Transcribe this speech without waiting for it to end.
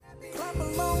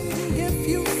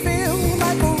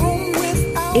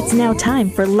It's now time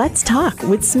for Let's Talk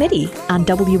with Smitty on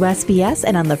WSBS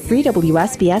and on the free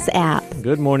WSBS app.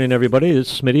 Good morning, everybody.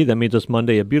 It's Smitty. That means it's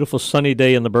Monday, a beautiful sunny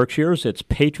day in the Berkshires. It's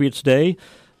Patriots Day,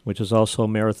 which is also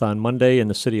Marathon Monday in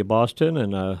the city of Boston.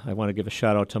 And I want to give a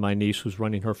shout out to my niece who's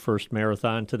running her first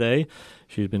marathon today.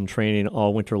 She's been training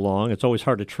all winter long. It's always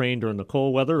hard to train during the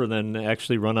cold weather and then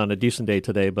actually run on a decent day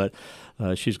today, but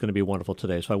she's going to be wonderful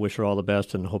today. So I wish her all the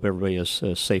best and hope everybody is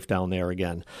safe down there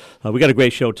again. We got a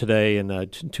great show today,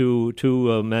 and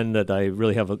two men that I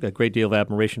really have a great deal of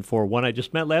admiration for. One I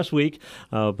just met last week,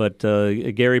 but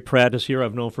Gary Pratt is here.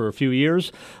 I've known for a few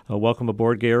years. Welcome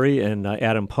aboard, Gary, and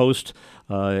Adam Post.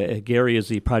 Gary is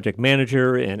the project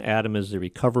manager, and Adam is the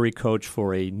recovery coach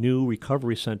for a new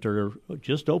recovery center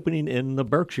just opening in the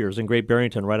Berkshires in Great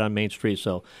Barrington, right on Main Street.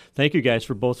 So thank you guys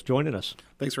for both joining us.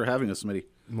 Thanks for having us, Smitty.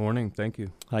 Morning. Thank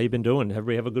you. How you been doing?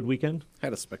 Everybody have a good weekend?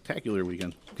 Had a spectacular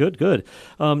weekend. Good.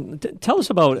 Tell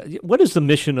us about, what is the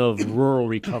mission of rural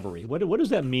recovery? What does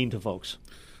that mean to folks?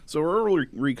 So rural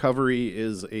recovery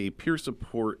is a peer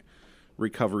support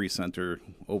recovery center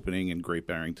opening in Great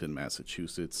Barrington,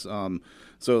 Massachusetts.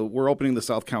 So we're opening the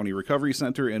South County Recovery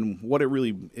Center, and what it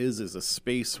really is a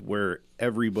space where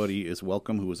everybody is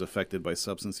welcome who is affected by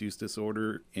substance use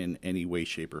disorder in any way,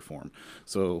 shape, or form.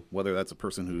 So whether that's a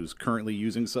person who's currently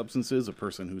using substances, a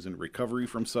person who's in recovery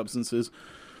from substances,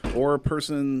 or a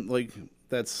person like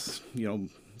that's,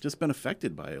 just been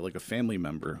affected by it, like a family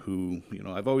member who,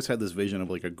 I've always had this vision of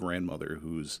like a grandmother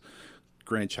whose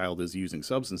grandchild is using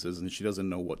substances and she doesn't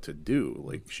know what to do.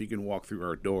 Like, she can walk through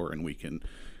our door and we can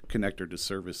connect her to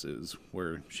services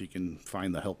where she can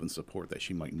find the help and support that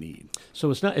she might need. So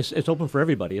it's open for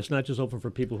everybody. It's not just open for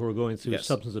people who are going through Yes.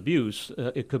 substance abuse.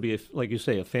 It could be, like you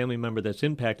say, a family member that's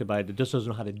impacted by it that just doesn't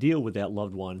know how to deal with that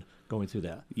loved one going through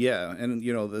that. Yeah, and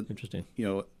Interesting.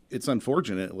 It's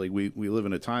unfortunate. Like we live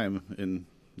in a time in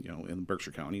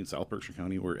Berkshire County, in South Berkshire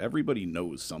County, where everybody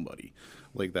knows somebody.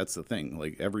 Like, that's the thing.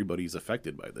 Like, everybody's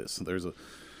affected by this. There's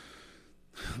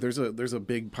a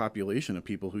big population of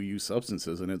people who use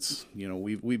substances, and it's,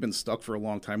 we've been stuck for a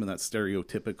long time in that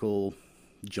stereotypical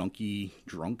junkie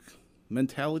drunk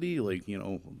mentality. Like,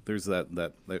 there's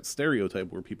that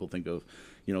stereotype where people think of,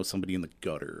 somebody in the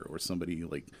gutter or somebody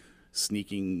like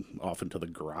sneaking off into the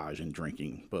garage and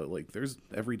drinking. But like, there's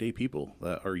everyday people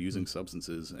that are using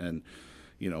substances, and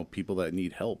people that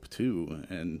need help too.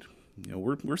 And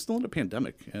we're still in a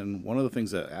pandemic, and one of the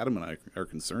things that Adam and I are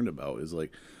concerned about is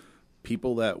like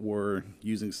people that were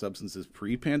using substances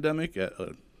pre-pandemic at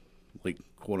a like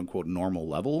quote unquote normal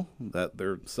level, that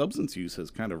their substance use has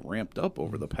kind of ramped up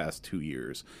over the past 2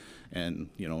 years. And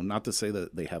not to say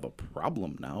that they have a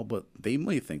problem now, but they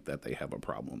might think that they have a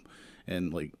problem.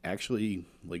 And like actually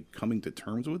like coming to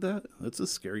terms with that, that's a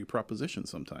scary proposition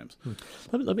sometimes.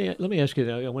 Let me ask you.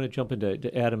 I want to jump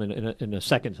into Adam in a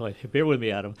second. So bear with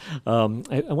me, Adam. I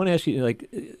want to ask you.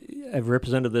 Like, I've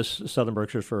represented this Southern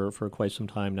Berkshire for quite some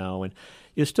time now, and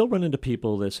you still run into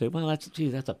people that say, "Well,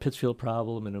 that's a Pittsfield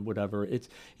problem," and whatever.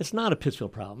 It's not a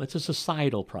Pittsfield problem. It's a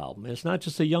societal problem. It's not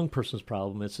just a young person's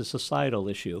problem. It's a societal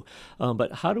issue.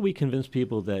 But how do we convince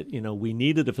people that we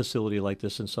needed a facility like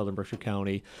this in Southern Berkshire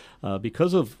County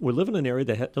because we live in an area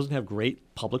that doesn't have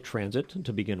great public transit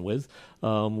to begin with.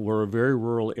 We're a very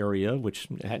rural area, which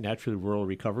naturally rural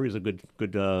recovery is a good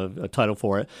title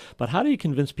for it. But how do you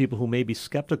convince people who may be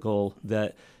skeptical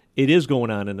that it is going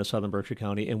on in the Southern Berkshire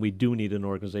County and we do need an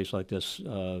organization like this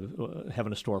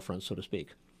having a storefront, so to speak?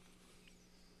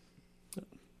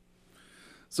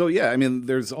 So yeah, I mean,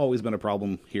 there's always been a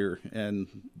problem here, and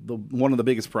one of the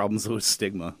biggest problems is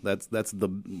stigma. That's the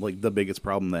biggest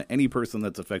problem that any person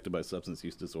that's affected by substance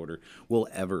use disorder will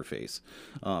ever face.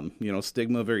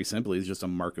 Stigma, very simply, is just a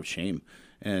mark of shame,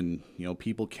 and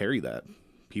people carry that.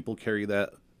 People carry that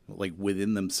like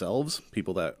within themselves.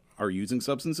 People that are using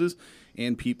substances,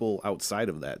 and people outside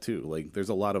of that too. Like, there's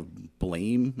a lot of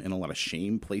blame and a lot of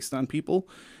shame placed on people.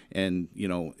 And,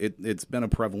 it's been a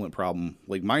prevalent problem.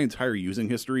 Like, my entire using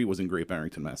history was in Great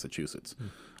Barrington, Massachusetts.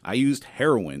 I used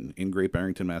heroin in Great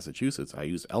Barrington, Massachusetts. I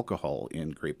used alcohol in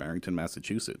Great Barrington,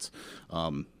 Massachusetts.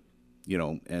 And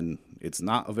it's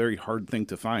not a very hard thing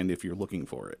to find if you're looking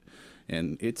for it.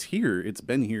 And it's here. It's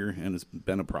been here, and it's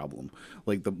been a problem.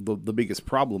 Like, the biggest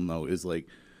problem, though, is like,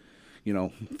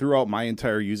 throughout my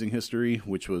entire using history,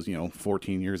 which was,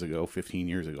 14 years ago, 15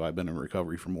 years ago, I've been in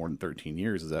recovery for more than 13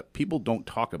 years, is that people don't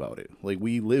talk about it. Like,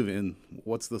 we live in,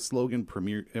 what's the slogan?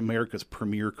 America's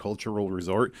premier cultural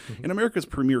resort. Mm-hmm. In America's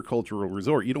premier cultural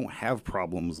resort, you don't have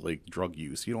problems like drug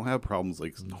use. You don't have problems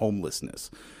like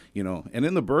homelessness. And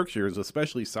in the Berkshires,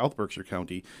 especially South Berkshire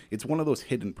County, it's one of those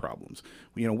hidden problems.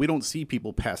 We don't see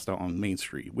people passed out on Main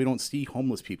Street. We don't see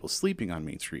homeless people sleeping on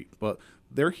Main Street, but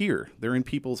they're here. They're in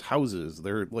people's houses.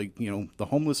 They're like, the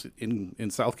homeless in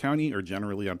South County are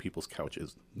generally on people's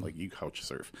couches, like you couch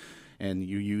surf and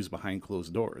you use behind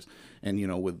closed doors. And,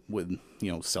 with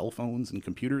cell phones and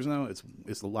computers now,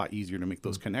 it's a lot easier to make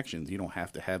those connections. You don't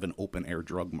have to have an open air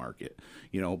drug market,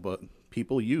 but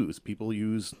people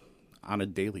use on a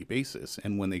daily basis.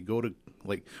 And when they go to,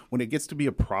 when it gets to be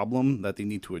a problem that they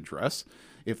need to address,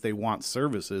 if they want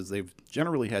services, they've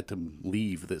generally had to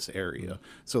leave this area.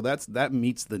 So that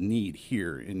meets the need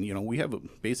here. And, we have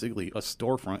basically a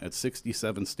storefront at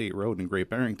 67 State Road in Great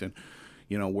Barrington,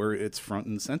 where it's front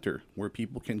and center, where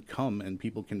people can come and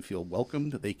people can feel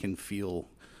welcomed. They can feel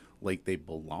like they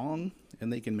belong,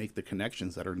 and they can make the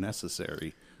connections that are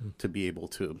necessary to be able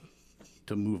to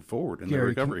move forward in their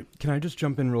recovery. Can I just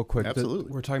jump in real quick?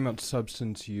 Absolutely. We're talking about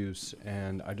substance use,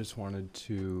 and I just wanted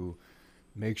to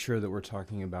make sure that we're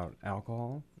talking about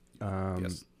alcohol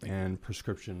Yes. and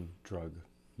prescription drug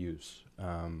use.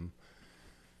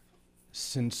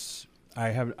 Since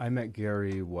I met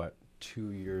Gary,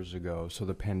 2 years ago, so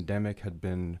the pandemic had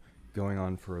been going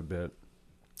on for a bit.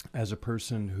 As a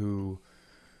person who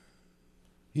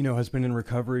has been in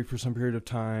recovery for some period of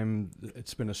time,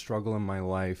 it's been a struggle in my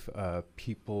life.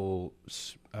 People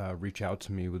reach out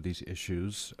to me with these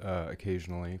issues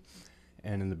occasionally.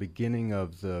 And in the beginning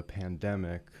of the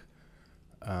pandemic,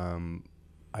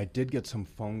 I did get some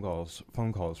phone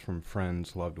calls from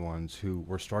friends, loved ones who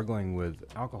were struggling with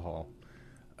alcohol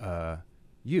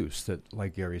use that,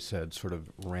 like Gary said, sort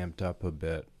of ramped up a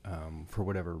bit for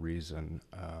whatever reason.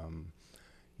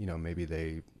 Maybe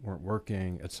they weren't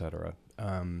working, etc.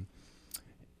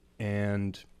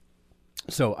 And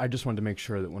so I just wanted to make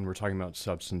sure that when we're talking about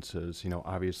substances,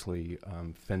 obviously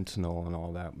fentanyl and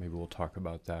all that, maybe we'll talk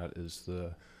about that, is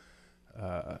the,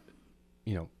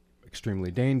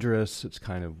 extremely dangerous. It's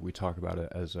we talk about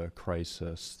it as a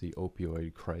crisis, the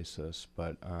opioid crisis.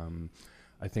 But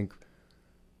I think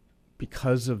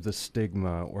because of the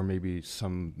stigma or maybe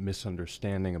some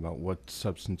misunderstanding about what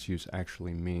substance use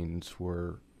actually means,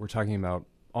 we're talking about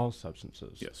all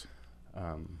substances. Yes.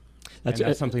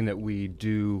 That's something that we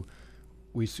do.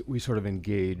 We sort of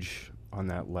engage on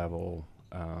that level.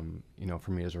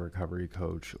 For me as a recovery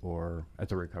coach or at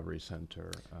the recovery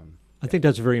center. I think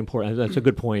that's very important. That's a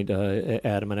good point,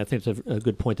 Adam, and I think it's a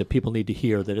good point that people need to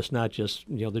hear, that it's not just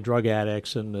the drug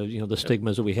addicts and the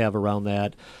stigmas that we have around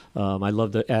that. I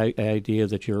love the idea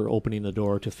that you're opening the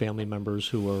door to family members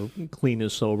who are clean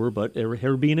and sober, but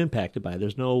are being impacted by it.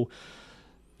 There's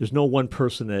no one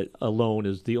person that alone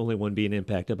is the only one being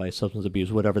impacted by substance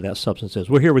abuse, whatever that substance is.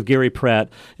 We're here with Gary Pratt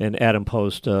and Adam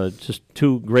Post, just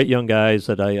two great young guys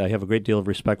that I have a great deal of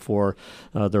respect for.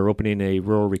 They're opening a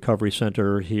rural recovery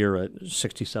center here at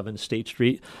 67 State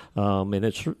Street, and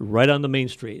it's right on the main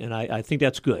street. And I think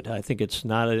that's good. I think it's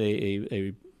not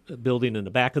a building in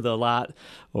the back of the lot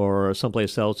or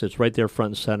someplace else. It's right there front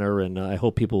and center, and I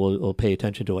hope people will pay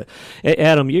attention to it.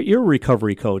 Adam, you're a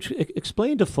recovery coach.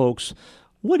 Explain to folks,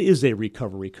 what is a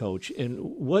recovery coach, and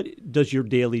what does your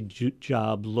daily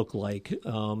job look like?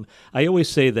 I always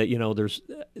say that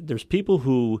there's people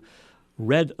who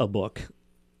read a book,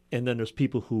 and then there's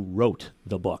people who wrote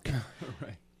the book.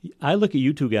 Right. I look at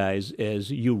you two guys as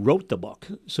you wrote the book,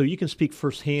 so you can speak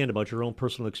firsthand about your own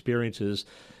personal experiences.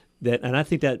 And I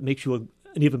think that makes you an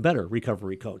even better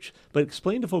recovery coach. But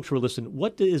explain to folks who are listening,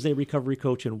 what is a recovery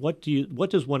coach, and what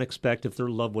does one expect if their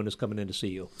loved one is coming in to see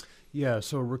you? Yeah,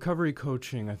 so recovery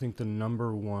coaching, I think the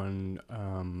number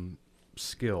one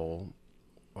skill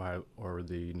or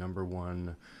the number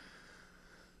one,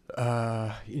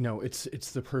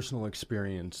 it's the personal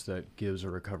experience that gives a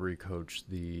recovery coach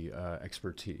the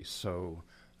expertise. So,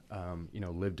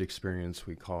 lived experience,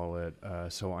 we call it.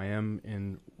 So I am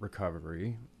in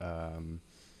recovery.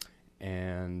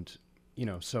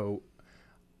 So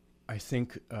I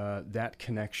think that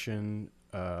connection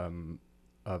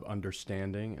of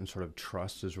understanding and sort of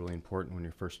trust is really important when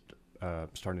you're first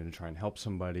starting to try and help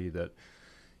somebody, that,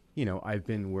 I've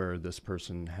been where this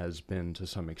person has been to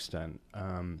some extent.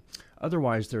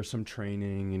 Otherwise, there's some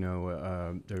training,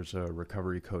 there's a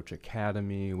Recovery Coach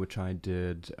Academy, which I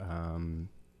did,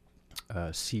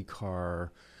 CCAR.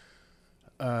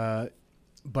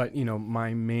 But,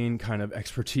 my main kind of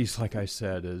expertise, like I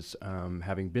said, is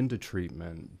having been to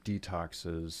treatment,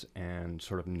 detoxes, and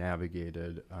sort of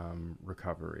navigated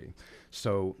recovery.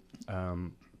 So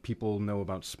people know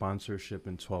about sponsorship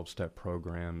and 12-step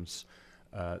programs.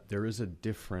 There is a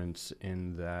difference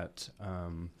in that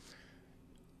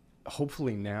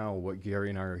hopefully now what Gary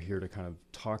and I are here to kind of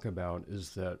talk about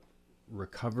is that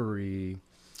recovery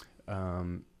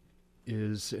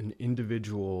is an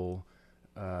individual,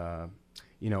 I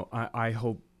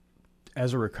hope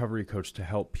as a recovery coach to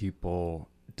help people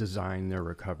design their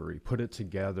recovery, put it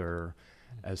together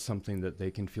as something that they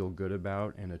can feel good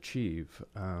about and achieve.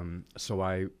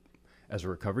 So as a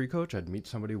recovery coach, I'd meet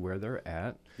somebody where they're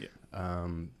at. Yeah.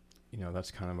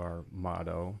 That's kind of our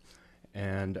motto.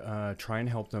 And try and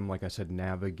help them, like I said,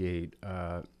 navigate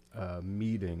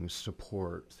meetings,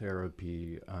 support,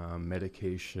 therapy,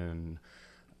 medication.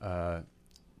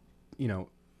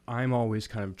 I'm always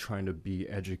kind of trying to be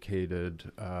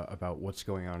educated about what's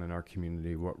going on in our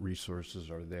community, what resources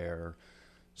are there,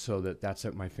 so that's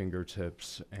at my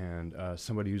fingertips. And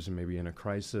somebody who's maybe in a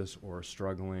crisis or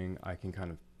struggling, I can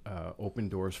kind of open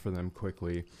doors for them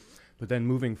quickly. But then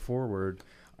moving forward,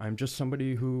 I'm just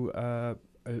somebody who,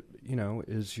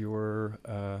 is your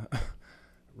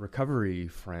recovery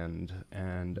friend.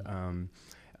 And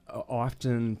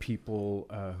often people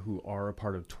who are a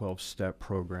part of 12-step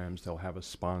programs, they'll have a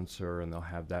sponsor and they'll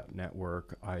have that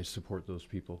network. I support those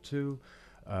people too.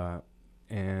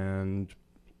 And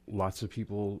lots of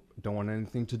people don't want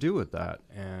anything to do with that.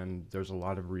 And there's a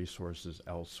lot of resources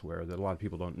elsewhere that a lot of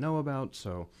people don't know about.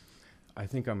 So I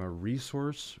think I'm a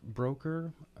resource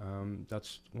broker.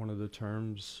 That's one of the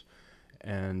terms.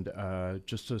 And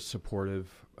just a supportive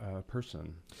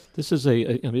person. This is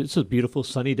it's a beautiful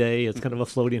sunny day. It's kind of a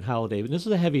floating holiday, but this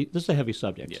is a heavy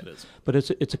subject. Yeah, it is. But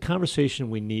it's a conversation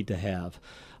we need to have.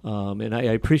 And I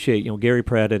appreciate Gary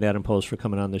Pratt and Adam Post for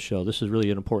coming on the show. This is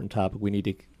really an important topic. We need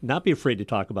to not be afraid to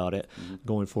talk about it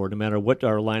going forward, no matter what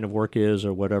our line of work is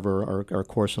or whatever our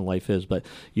course in life is. But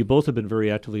you both have been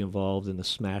very actively involved in the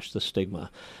Smash the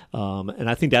Stigma, and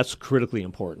I think that's critically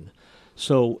important.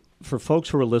 So for folks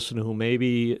who are listening who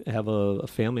maybe have a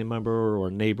family member or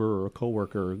a neighbor or a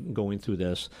coworker going through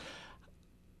this,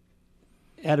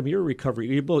 Adam, you're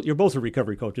both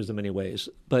recovery coaches in many ways,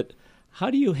 but how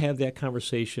do you have that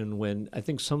conversation when I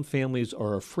think some families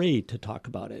are afraid to talk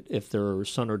about it? If their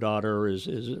son or daughter or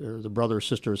the brother or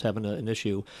sister is having an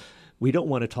issue, we don't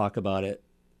want to talk about it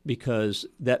because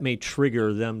that may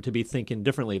trigger them to be thinking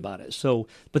differently about it. So,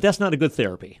 but that's not a good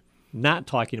therapy. Not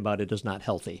talking about it is not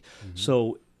healthy. Mm-hmm.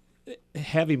 So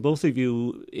having both of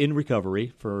you in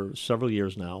recovery for several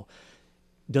years now,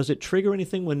 does it trigger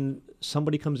anything when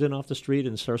somebody comes in off the street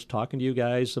and starts talking to you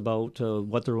guys about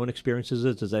what their own experiences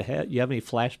is? Does you have any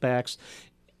flashbacks?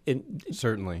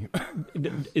 Certainly.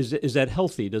 Is that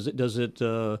healthy? Is it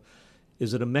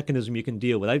a mechanism you can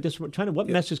deal with? What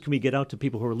message can we get out to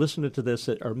people who are listening to this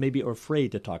that are maybe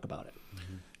afraid to talk about it?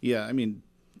 Mm-hmm. Yeah, I mean,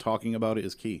 talking about it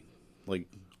is key. Like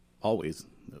always,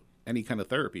 any kind of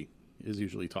therapy is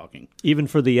usually talking. Even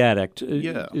for the addict,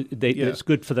 yeah. It's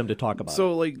good for them to talk about it.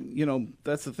 So,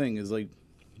 that's the thing is,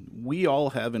 we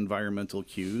all have environmental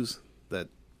cues that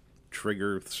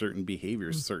trigger certain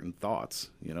behaviors, certain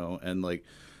thoughts, and,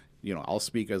 I'll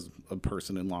speak as a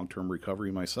person in long-term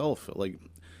recovery myself.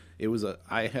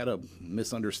 I had a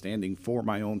misunderstanding for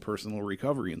my own personal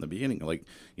recovery in the beginning.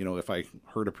 If I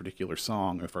heard a particular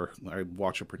song, if I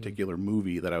watch a particular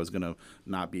movie, that I was going to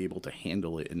not be able to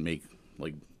handle it and make,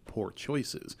 poor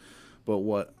choices. But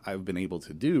what I've been able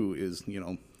to do is,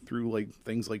 through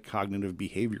things like cognitive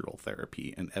behavioral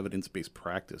therapy and evidence-based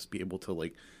practice, be able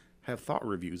to have thought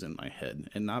reviews in my head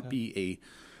and not be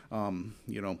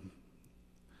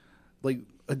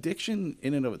addiction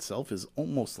in and of itself is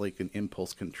almost like an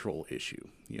impulse control issue.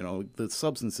 The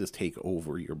substances take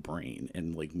over your brain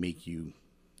and make you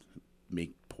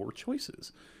make poor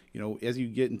choices. As you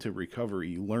get into recovery,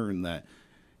 you learn that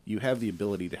you have the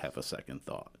ability to have a second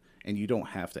thought, and you don't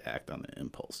have to act on the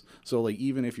impulse. So,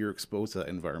 even if you're exposed to that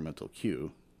environmental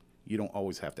cue, you don't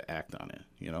always have to act on it,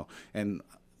 And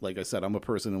like I said, I'm a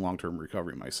person in long-term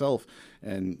recovery myself,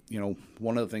 and,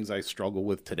 one of the things I struggle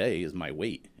with today is my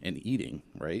weight and eating,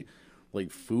 right?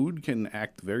 Food can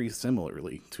act very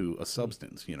similarly to a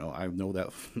substance, I know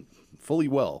that fully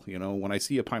well. When I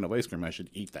see a pint of ice cream, I should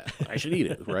eat that. I should eat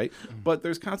it, right? But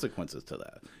there's consequences to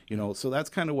that, so that's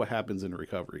kind of what happens in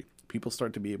recovery. People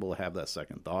start to be able to have that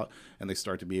second thought, and they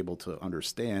start to be able to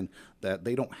understand that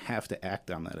they don't have to act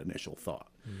on that initial thought,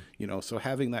 so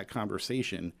having that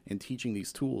conversation and teaching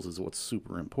these tools is what's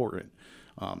super important.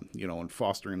 And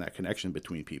fostering that connection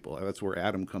between people. That's where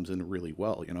Adam comes in really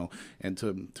well, and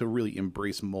to really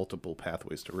embrace multiple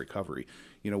pathways to recovery.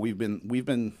 We've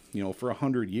been, for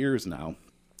 100 years now,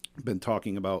 been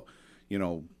talking about,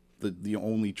 the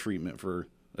only treatment for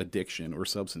addiction or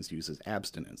substance use is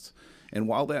abstinence. And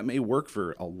while that may work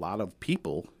for a lot of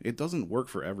people, it doesn't work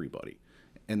for everybody.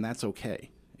 And that's okay.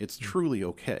 It's truly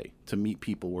okay to meet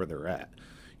people where they're at.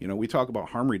 You know, we talk about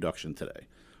harm reduction today.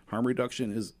 Harm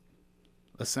reduction is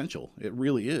essential. It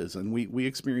really is. And we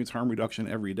experience harm reduction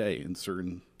every day in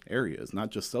certain areas, not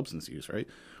just substance use, right?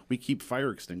 We keep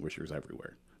fire extinguishers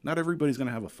everywhere. Not everybody's going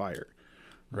to have a fire,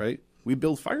 right? We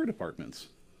build fire departments.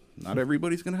 Not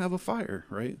everybody's going to have a fire,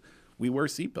 right? We wear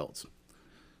seatbelts.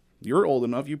 You're old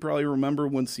enough. You probably remember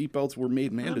when seatbelts were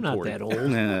made mandatory. I'm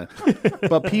not that old.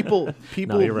 But people,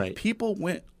 No, you're right. people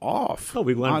went off. Oh,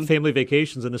 we went on family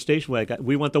vacations in the station wagon.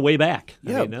 We went the way back.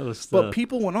 Yeah, I mean, that was but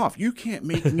people went off. You can't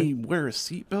make me wear a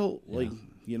seatbelt. Like,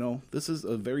 you know, this is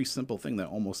a very simple thing that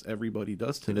almost everybody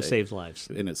does today. And it saves lives.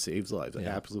 And it saves lives. It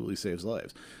Yeah. absolutely saves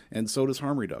lives. And so does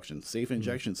harm reduction. Safe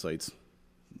injection sites,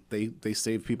 they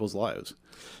save people's lives.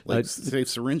 Like safe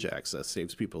syringe access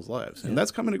saves people's lives. And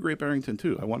that's coming to Great Barrington,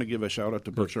 too. I want to give a shout out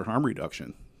to Berkshire Harm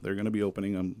Reduction. They're going to be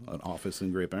opening an office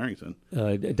in Great Barrington.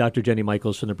 Dr. Jenny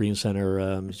Michaels from the Breen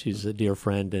Center, she's a dear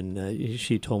friend, and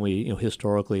she told me, you know,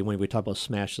 historically, when we talk about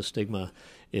smash the stigma,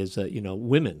 is you know,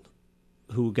 women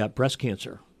who got breast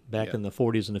cancer back in the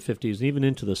 40s and the 50s and even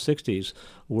into the 60s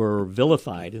were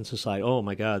vilified in society. Oh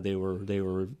my God, they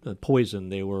were poisoned.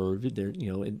 They were,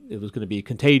 you know, it was going to be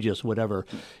contagious, whatever.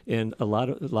 And a lot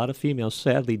of females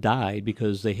sadly died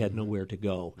because they had nowhere to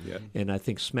go. Yeah. And I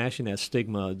think smashing that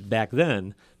stigma back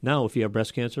then. Now, if you have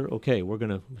breast cancer, okay,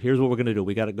 here's what we're gonna do.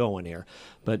 We got it going here.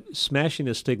 But smashing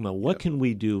the stigma, what can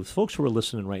we do, folks who are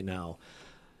listening right now?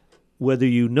 Whether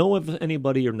you know of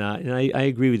anybody or not, and I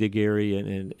agree with you, Gary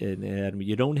and Adam,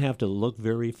 you don't have to look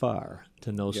very far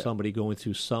to know somebody going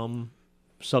through some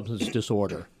substance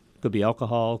disorder. It could be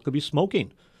alcohol, it could be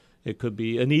smoking, it could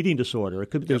be an eating disorder. It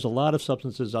could be, there's a lot of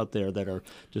substances out there that are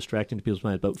distracting to people's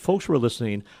minds. But folks who are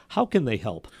listening, how can they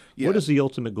help? Yeah. What is the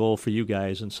ultimate goal for you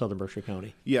guys in Southern Berkshire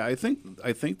County? Yeah, I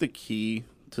think the key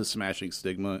to smashing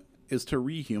stigma is to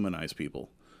rehumanize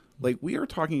people. Like, we are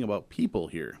talking about people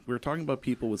here. We're talking about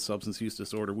people with substance use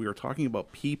disorder. We are talking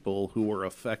about people who are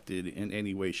affected in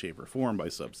any way, shape, or form by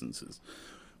substances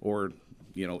or,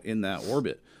 you know, in that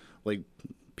orbit. Like,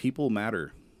 people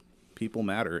matter. People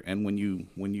matter. And when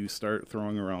you start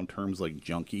throwing around terms like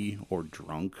junkie or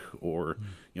drunk or,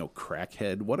 you know,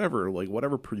 crackhead, whatever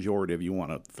pejorative you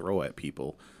want to throw at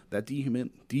people, that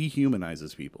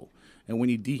dehumanizes people. And when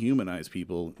you dehumanize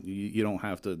people, you don't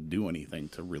have to do anything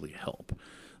to really help.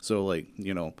 So, like,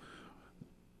 you know,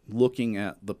 looking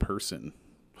at the person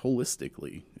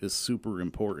holistically is super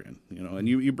important, you know. And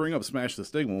you bring up Smash the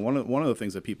Stigma. One of the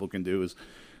things that people can do is,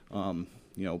 you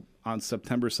know, on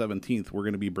September 17th, we're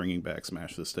going to be bringing back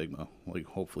Smash the Stigma. Like,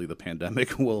 hopefully the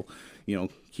pandemic will, you know,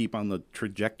 keep on the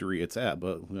trajectory it's at.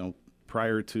 But, you know,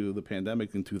 prior to the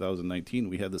pandemic in 2019,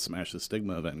 we had the Smash the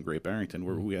Stigma event in Great Barrington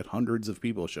where we had hundreds of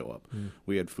people show up.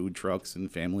 We had food trucks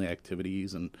and family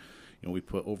activities, and you know, we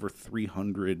put over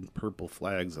 300 purple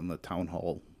flags on the town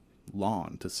hall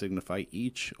lawn to signify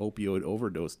each opioid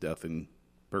overdose death in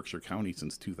Berkshire County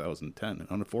since 2010. And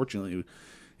unfortunately,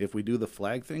 if we do the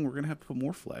flag thing, we're going to have to put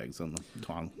more flags on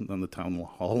the town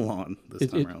hall lawn this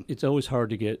time around. It's always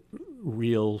hard to get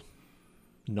real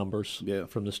numbers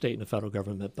from the state and the federal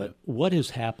government, but what has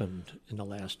happened in the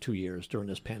last 2 years during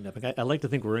this pandemic? I like to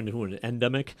think we're into an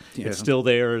endemic. It's still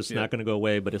there. It's not going to go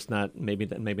away, but it's not maybe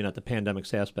not the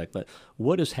pandemic's aspect. But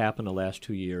what has happened the last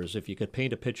 2 years? If you could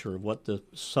paint a picture of what the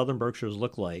Southern Berkshires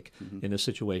look like in this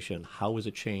situation, how has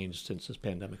it changed since this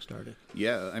pandemic started?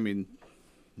 Yeah, I mean,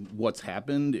 what's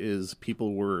happened is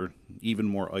people were even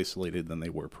more isolated than they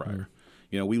were prior.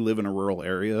 You know, we live in a rural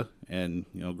area, and,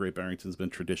 you know, Great Barrington's been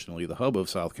traditionally the hub of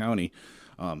South County.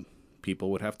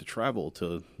 People would have to travel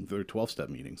to their 12-step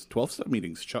meetings. 12-step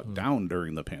meetings shut down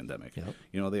during the pandemic. Yep.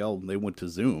 You know, they went to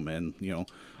Zoom, and, you know,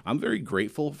 I'm very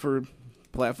grateful for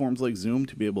platforms like Zoom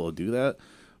to be able to do that,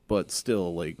 but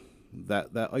still, like,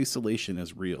 that isolation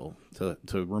is real. To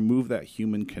remove that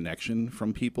human connection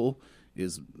from people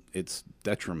it's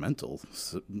detrimental,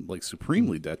 like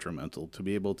supremely detrimental, to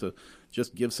be able to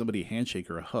just give somebody a handshake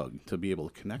or a hug, to be able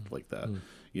to connect like that,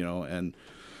 you know. And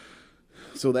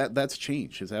so that's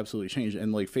changed. It's absolutely changed.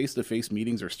 And like face-to-face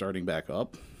meetings are starting back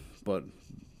up, but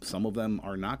some of them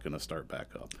are not going to start back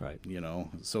up, right? You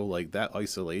know, so like that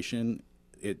isolation,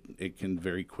 it can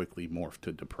very quickly morph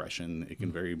to depression. It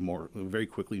can very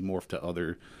quickly morph to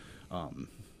other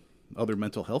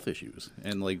mental health issues.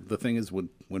 And like the thing is, when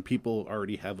people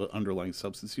already have an underlying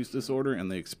substance use disorder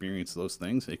and they experience those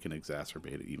things, it can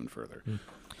exacerbate it even further.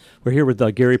 We're here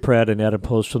with Gary Pratt and Adam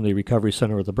Post from the Recovery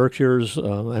Center of the Berkshires.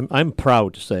 I'm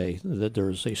proud to say that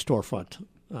there's a storefront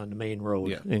on the main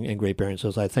road in Great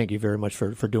Barrington. So I thank you very much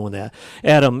for doing that.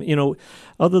 Adam, you know,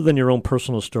 other than your own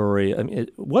personal story, I mean,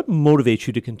 what motivates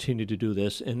you to continue to do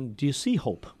this, and do you see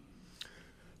hope?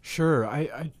 Sure.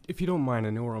 If you don't mind, I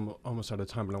know we're almost out of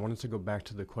time, but I wanted to go back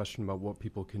to the question about what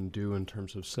people can do in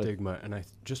terms of stigma. And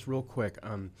just real quick,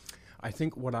 I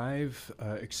think what I've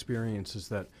experienced is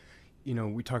that,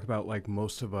 we talk about, like,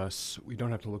 most of us, we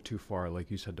don't have to look too far, like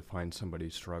you said, to find somebody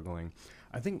struggling.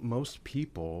 I think most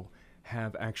people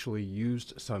have actually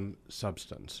used some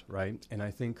substance, right? And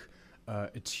I think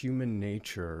it's human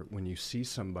nature when you see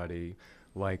somebody,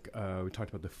 like we talked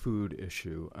about the food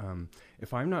issue.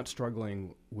 If I'm not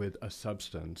struggling with a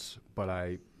substance, but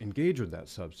I engage with that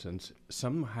substance,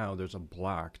 somehow there's a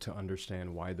block to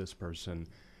understand why this person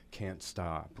can't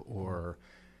stop or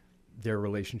their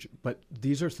relationship. But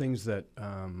these are things that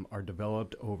are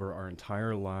developed over our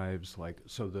entire lives. I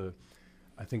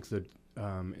think that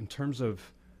in terms of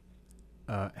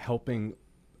helping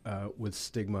with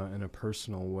stigma in a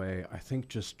personal way, I think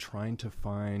just trying to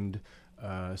find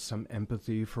some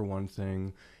empathy for one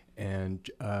thing, and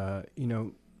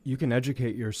you can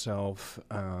educate yourself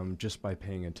just by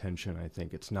paying attention. I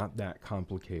think it's not that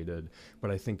complicated, but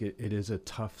I think it is a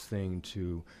tough thing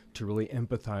to really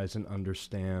empathize and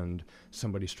understand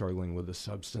somebody struggling with a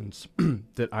substance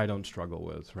that I don't struggle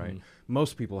with, right?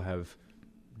 Most people have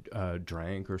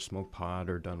drank or smoked pot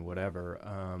or done whatever,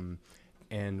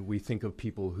 and we think of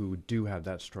people who do have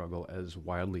that struggle as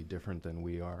wildly different than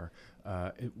we are.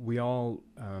 We all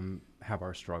have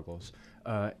our struggles.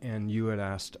 And you had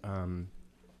asked... do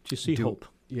you see hope?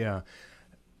 Yeah,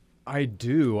 I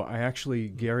do.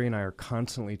 Gary and I are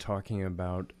constantly talking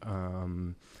about,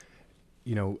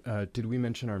 did we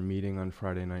mention our meeting on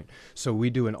Friday night? So we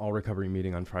do an all-recovery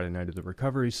meeting on Friday night at the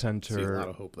Recovery Center. See a lot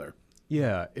of hope there.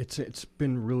 Yeah, it's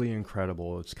been really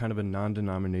incredible. It's kind of a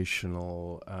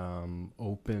non-denominational,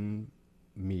 open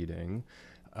meeting,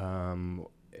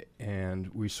 and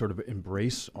we sort of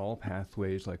embrace all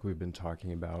pathways like we've been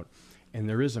talking about. And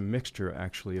there is a mixture,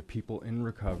 actually, of people in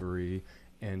recovery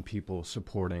and people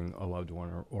supporting a loved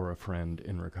one or a friend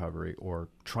in recovery or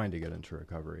trying to get into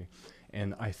recovery.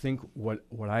 And I think what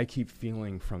I keep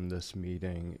feeling from this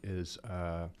meeting is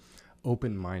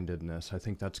open-mindedness. I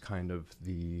think that's kind of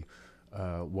the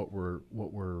what we're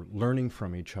learning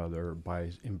from each other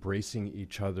by embracing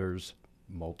each other's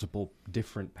multiple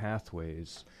different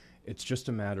pathways. It's just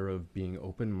a matter of being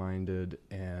open-minded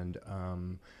and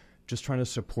just trying to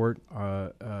support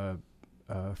a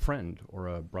friend or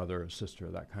a brother or sister,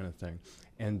 that kind of thing.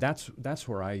 And that's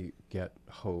where I get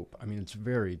hope. I mean, it's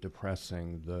very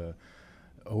depressing, the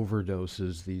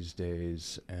overdoses these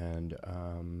days, and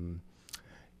I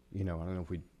don't know if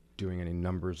we're doing any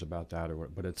numbers about that or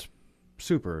what, but it's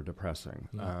super depressing.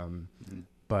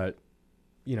 But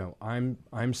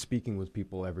I'm speaking with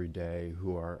people every day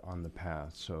who are on the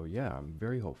path. So yeah, I'm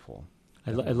very hopeful.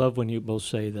 I love when you both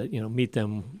say that,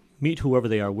 meet whoever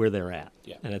they are where they're at.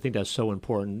 Yeah. And I think that's so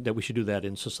important that we should do that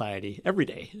in society every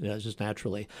day, just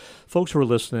naturally. Folks who are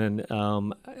listening,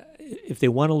 if they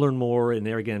want to learn more, and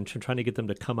there again, trying to get them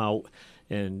to come out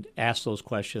and ask those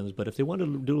questions, but if they want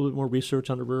to do a little more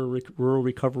research on the Rural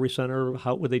Recovery Center,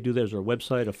 how would they do that? Is there a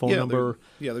website, a phone number?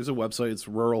 There's a website. It's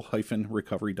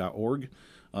rural-recovery.org.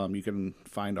 You can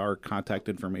find our contact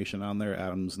information on there,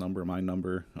 Adam's number, my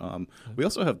number. We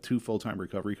also have 2 full-time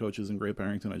recovery coaches in Great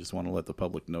Barrington. I just want to let the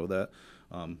public know that.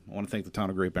 I want to thank the town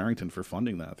of Great Barrington for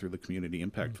funding that through the community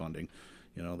impact funding.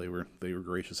 They were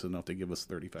gracious enough to give us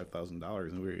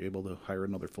 $35,000, and we were able to hire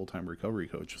another full-time recovery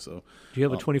coach. So, do you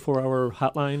have a 24-hour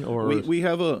hotline, or we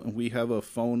have a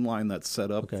phone line that's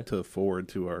set up to forward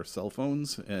to our cell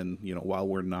phones, and while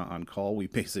we're not on call, we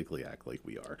basically act like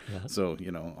we are. Yeah. So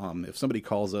if somebody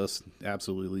calls us,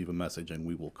 absolutely leave a message, and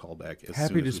we will call back as soon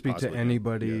as we possibly Happy to speak to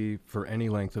anybody for any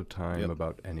length of time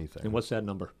about anything. And what's that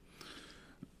number?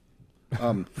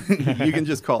 You can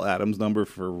just call Adam's number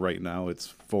for right now.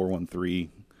 It's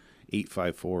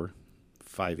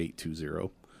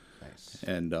 413-854-5820. Nice.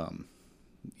 And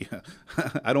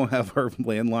I don't have our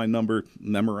landline number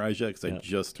memorized yet because I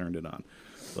just turned it on.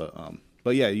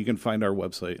 But yeah, you can find our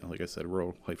website, like I said,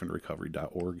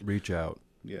 rural-recovery.org. Reach out.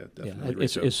 Yeah, definitely.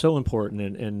 It's so important,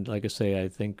 and like I say, I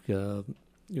think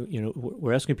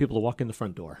we're asking people to walk in the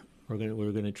front door.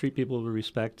 We're going to treat people with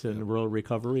respect in rural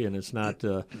recovery, and it's not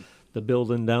the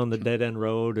building down the dead end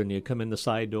road and you come in the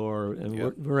side door,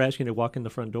 and we're asking you to walk in the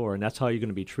front door, and that's how you're going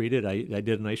to be treated. I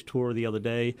did a nice tour the other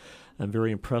day. I'm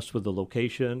very impressed with the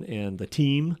location and the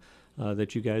team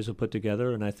that you guys have put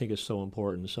together, and I think it's so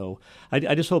important. So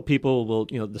I just hope people will,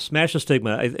 the Smash the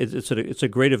Stigma, it's a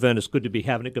great event. It's good to be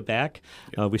having it go back.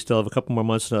 We still have a couple more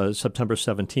months. September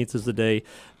 17th is the day,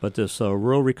 but this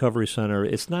Rural Recovery Center,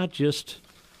 it's not just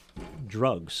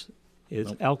drugs.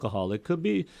 is alcohol. It could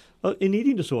be an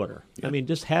eating disorder. Yeah. I mean,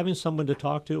 just having someone to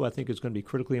talk to, I think, is going to be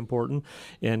critically important.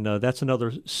 And that's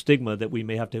another stigma that we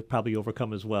may have to probably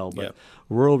overcome as well. But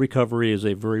rural recovery is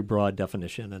a very broad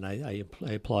definition, and I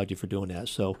applaud you for doing that.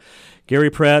 So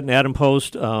Gary Pratt and Adam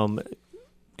Post,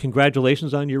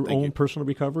 congratulations on your own personal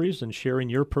recoveries and sharing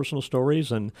your personal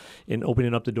stories and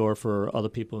opening up the door for other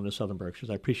people in the Southern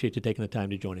Berkshires. I appreciate you taking the time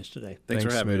to join us today. Thanks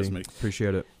for having us, Smitty. Smitty.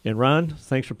 Appreciate it. And Ron,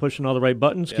 thanks for pushing all the right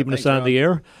buttons, keeping us on Ron. the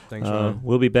air. Thanks, Ron.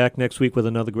 We'll be back next week with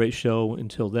another great show.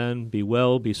 Until then, be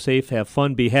well, be safe, have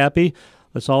fun, be happy.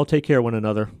 Let's all take care of one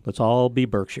another. Let's all be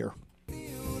Berkshire.